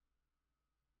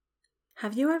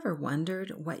Have you ever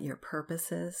wondered what your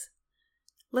purpose is?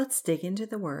 Let's dig into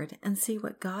the Word and see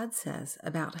what God says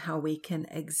about how we can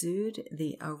exude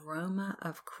the aroma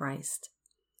of Christ.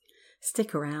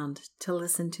 Stick around to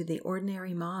listen to the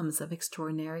Ordinary Moms of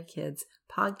Extraordinary Kids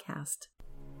podcast.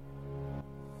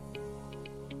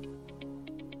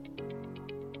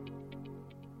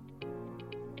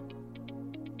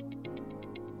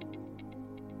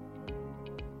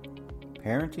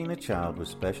 Parenting a child with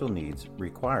special needs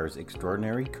requires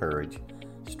extraordinary courage,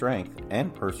 strength,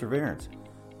 and perseverance.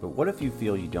 But what if you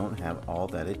feel you don't have all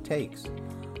that it takes?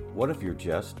 What if you're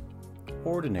just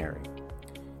ordinary?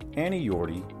 Annie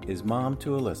Yorty is mom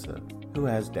to Alyssa, who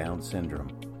has Down syndrome.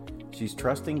 She's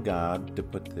trusting God to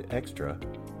put the extra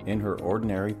in her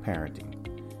ordinary parenting.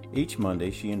 Each Monday,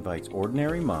 she invites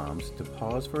ordinary moms to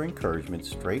pause for encouragement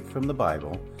straight from the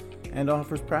Bible and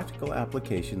offers practical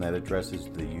application that addresses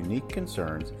the unique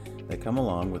concerns that come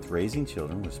along with raising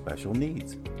children with special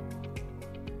needs.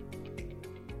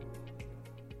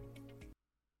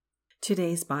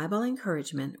 Today's Bible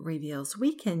encouragement reveals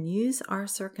we can use our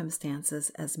circumstances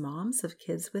as moms of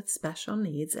kids with special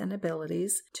needs and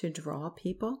abilities to draw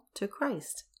people to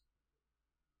Christ.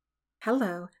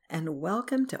 Hello, and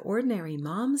welcome to Ordinary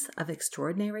Moms of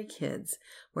Extraordinary Kids,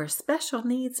 where special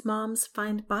needs moms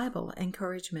find Bible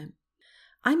encouragement.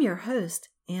 I'm your host,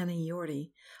 Annie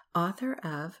Yorty, author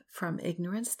of From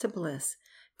Ignorance to Bliss,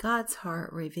 God's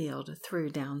Heart Revealed Through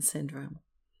Down Syndrome.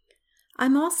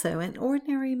 I'm also an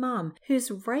ordinary mom who's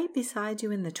right beside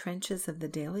you in the trenches of the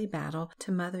daily battle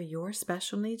to mother your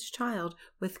special needs child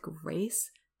with grace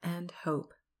and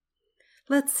hope.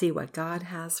 Let's see what God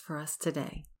has for us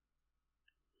today.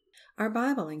 Our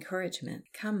Bible encouragement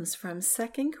comes from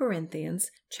 2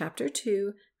 Corinthians chapter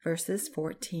 2, verses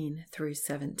 14 through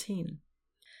 17.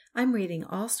 I'm reading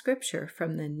all scripture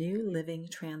from the New Living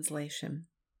Translation.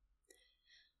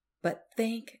 But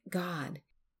thank God,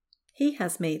 He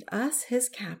has made us His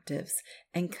captives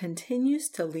and continues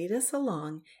to lead us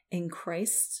along in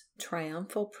Christ's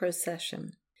triumphal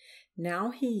procession.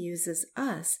 Now He uses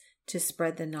us to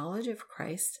spread the knowledge of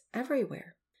Christ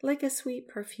everywhere, like a sweet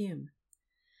perfume.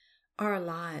 Our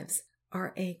lives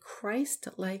are a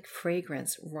Christ-like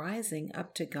fragrance rising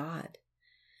up to God.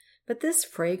 But this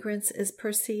fragrance is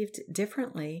perceived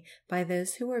differently by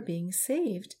those who are being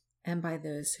saved and by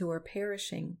those who are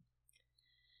perishing.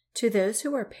 To those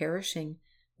who are perishing,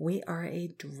 we are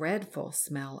a dreadful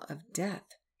smell of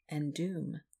death and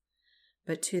doom.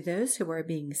 But to those who are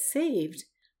being saved,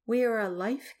 we are a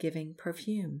life-giving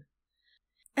perfume.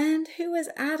 And who is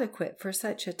adequate for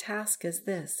such a task as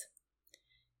this?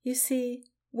 You see,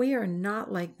 we are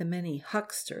not like the many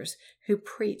hucksters who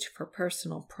preach for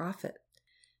personal profit.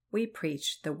 We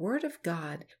preach the Word of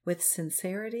God with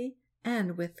sincerity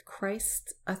and with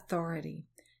Christ's authority,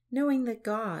 knowing that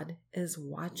God is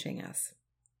watching us.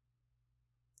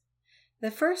 The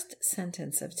first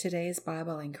sentence of today's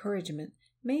Bible encouragement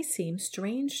may seem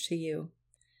strange to you.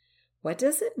 What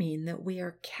does it mean that we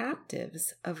are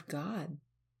captives of God?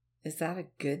 Is that a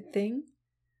good thing?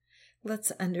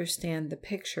 Let's understand the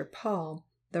picture Paul,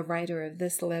 the writer of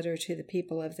this letter to the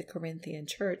people of the Corinthian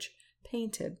church,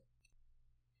 painted.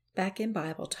 Back in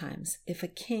Bible times, if a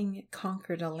king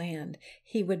conquered a land,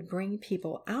 he would bring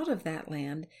people out of that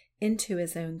land into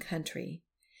his own country.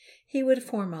 He would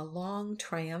form a long,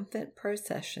 triumphant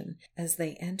procession as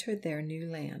they entered their new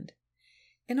land.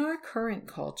 In our current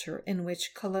culture, in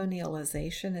which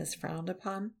colonialization is frowned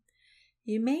upon,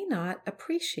 you may not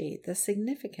appreciate the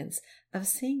significance of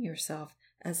seeing yourself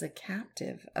as a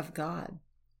captive of God.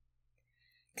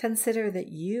 Consider that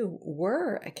you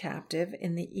were a captive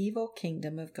in the evil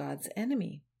kingdom of God's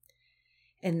enemy.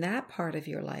 In that part of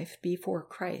your life before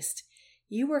Christ,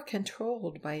 you were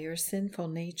controlled by your sinful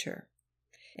nature.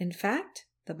 In fact,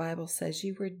 the Bible says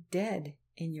you were dead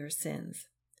in your sins.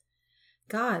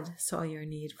 God saw your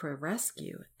need for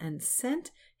rescue and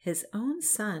sent His own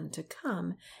Son to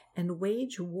come and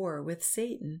wage war with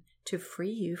Satan to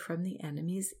free you from the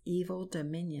enemy's evil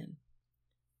dominion.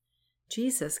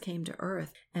 Jesus came to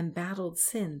earth and battled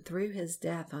sin through His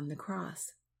death on the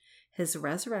cross. His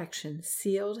resurrection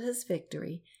sealed His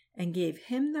victory and gave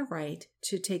Him the right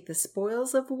to take the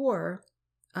spoils of war,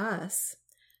 us,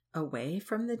 away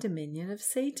from the dominion of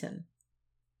Satan.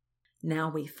 Now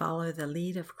we follow the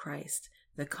lead of Christ,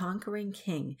 the conquering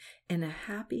King, in a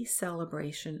happy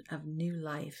celebration of new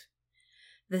life.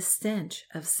 The stench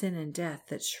of sin and death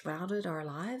that shrouded our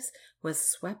lives was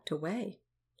swept away.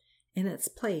 In its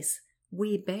place,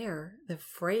 we bear the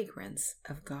fragrance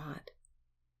of God.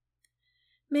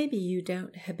 Maybe you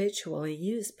don't habitually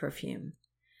use perfume,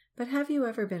 but have you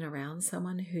ever been around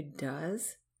someone who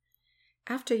does?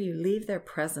 After you leave their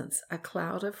presence, a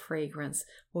cloud of fragrance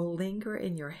will linger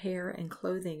in your hair and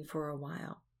clothing for a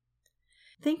while.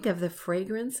 Think of the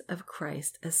fragrance of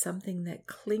Christ as something that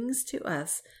clings to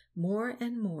us more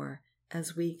and more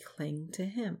as we cling to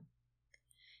Him.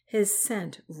 His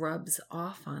scent rubs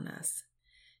off on us.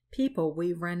 People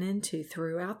we run into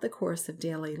throughout the course of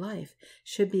daily life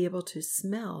should be able to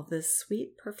smell this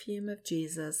sweet perfume of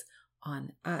Jesus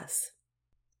on us.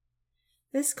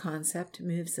 This concept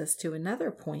moves us to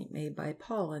another point made by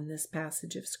Paul in this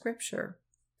passage of Scripture.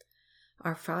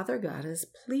 Our Father God is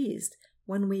pleased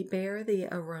when we bear the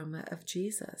aroma of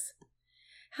Jesus.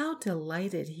 How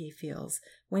delighted He feels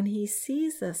when He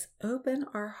sees us open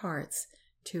our hearts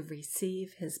to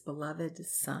receive His beloved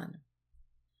Son.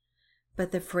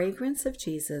 But the fragrance of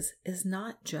Jesus is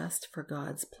not just for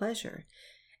God's pleasure.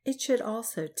 It should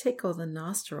also tickle the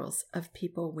nostrils of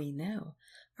people we know,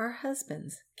 our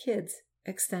husbands, kids,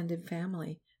 extended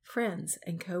family, friends,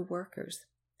 and co-workers.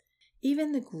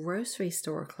 Even the grocery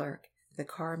store clerk, the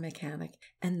car mechanic,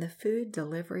 and the food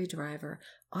delivery driver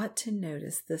ought to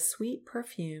notice the sweet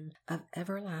perfume of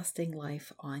everlasting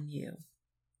life on you.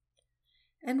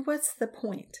 And what's the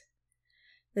point?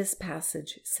 This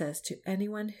passage says to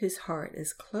anyone whose heart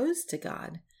is closed to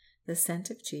God, the scent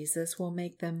of Jesus will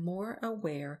make them more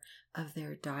aware of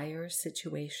their dire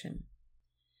situation.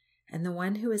 And the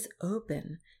one who is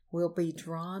open will be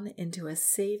drawn into a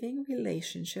saving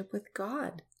relationship with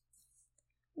God.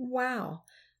 Wow!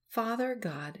 Father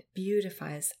God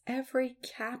beautifies every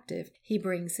captive He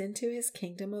brings into His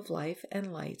kingdom of life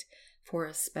and light for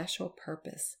a special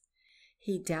purpose.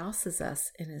 He douses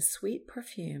us in His sweet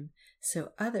perfume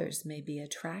so others may be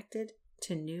attracted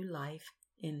to new life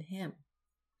in Him.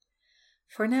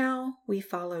 For now, we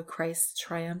follow Christ's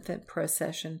triumphant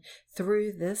procession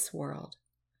through this world.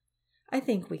 I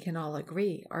think we can all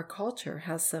agree our culture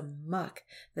has some muck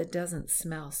that doesn't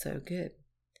smell so good.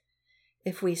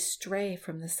 If we stray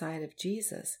from the side of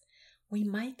Jesus, we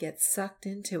might get sucked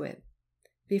into it.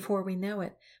 Before we know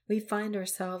it, we find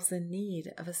ourselves in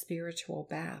need of a spiritual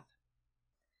bath.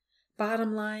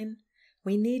 Bottom line,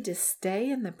 we need to stay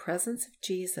in the presence of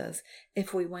Jesus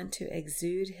if we want to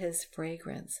exude His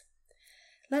fragrance.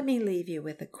 Let me leave you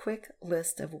with a quick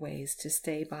list of ways to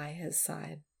stay by His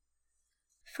side.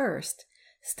 First,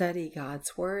 study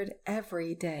God's Word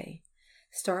every day.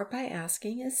 Start by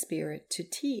asking His Spirit to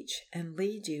teach and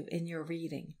lead you in your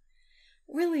reading.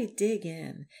 Really dig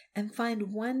in and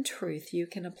find one truth you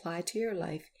can apply to your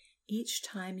life each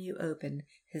time you open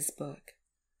His book.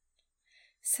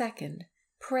 Second,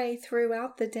 pray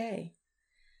throughout the day.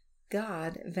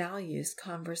 God values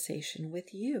conversation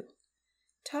with you.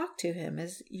 Talk to Him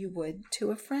as you would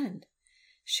to a friend.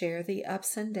 Share the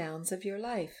ups and downs of your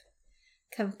life.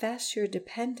 Confess your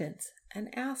dependence and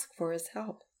ask for His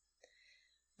help.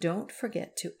 Don't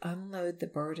forget to unload the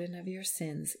burden of your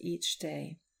sins each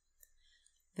day.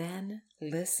 Then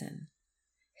listen.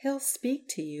 He'll speak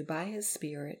to you by His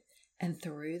Spirit and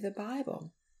through the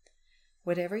Bible.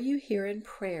 Whatever you hear in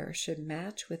prayer should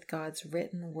match with God's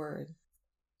written word.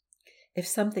 If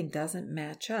something doesn't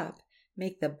match up,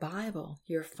 make the Bible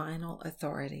your final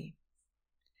authority.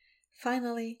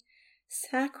 Finally,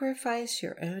 sacrifice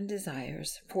your own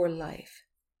desires for life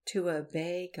to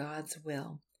obey God's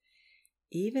will.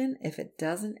 Even if it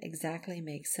doesn't exactly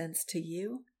make sense to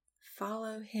you,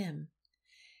 follow Him.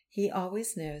 He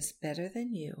always knows better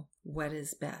than you what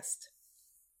is best.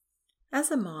 As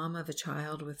a mom of a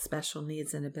child with special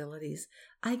needs and abilities,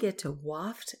 I get to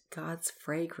waft God's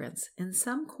fragrance in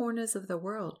some corners of the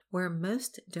world where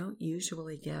most don't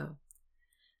usually go.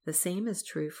 The same is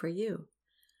true for you.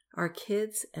 Our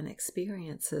kids and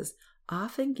experiences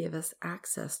often give us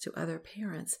access to other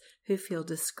parents who feel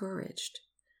discouraged,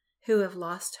 who have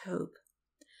lost hope,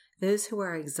 those who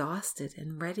are exhausted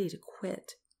and ready to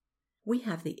quit. We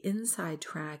have the inside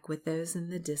track with those in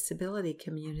the disability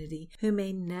community who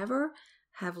may never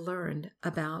have learned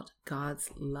about God's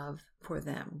love for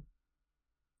them.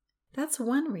 That's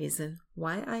one reason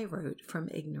why I wrote From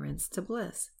Ignorance to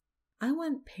Bliss. I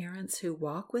want parents who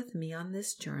walk with me on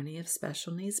this journey of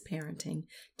special needs parenting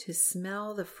to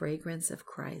smell the fragrance of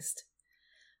Christ.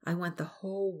 I want the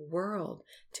whole world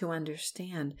to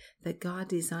understand that God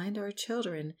designed our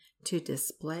children to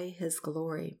display His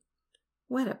glory.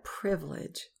 What a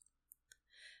privilege.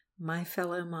 My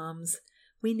fellow moms,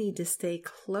 we need to stay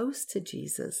close to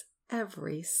Jesus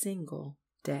every single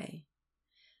day.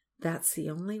 That's the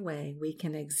only way we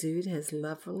can exude His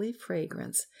lovely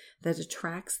fragrance that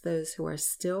attracts those who are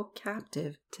still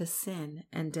captive to sin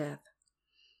and death.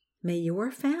 May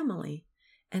your family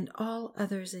and all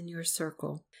others in your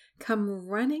circle come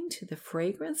running to the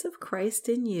fragrance of Christ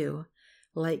in you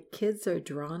like kids are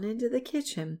drawn into the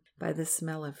kitchen by the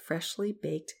smell of freshly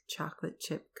baked chocolate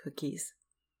chip cookies.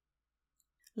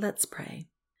 Let's pray.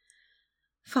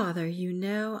 Father, you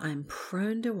know I'm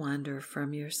prone to wander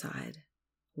from your side.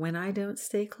 When I don't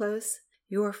stay close,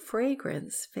 your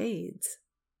fragrance fades.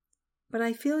 But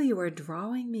I feel you are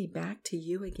drawing me back to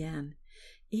you again.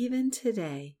 Even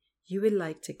today, you would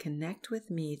like to connect with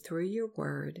me through your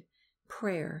word,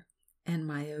 prayer, and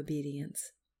my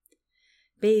obedience.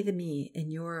 Bathe me in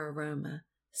your aroma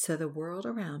so the world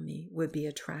around me would be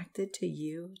attracted to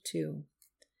you too.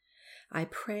 I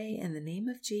pray in the name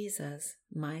of Jesus,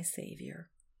 my Savior.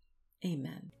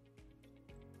 Amen.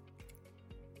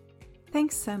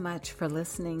 Thanks so much for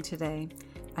listening today.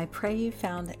 I pray you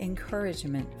found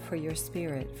encouragement for your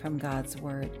spirit from God's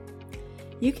Word.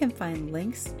 You can find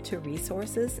links to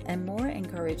resources and more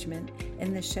encouragement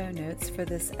in the show notes for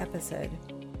this episode.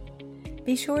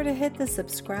 Be sure to hit the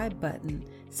subscribe button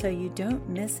so you don't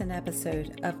miss an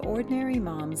episode of Ordinary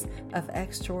Moms of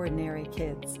Extraordinary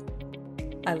Kids.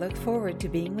 I look forward to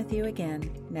being with you again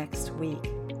next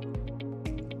week.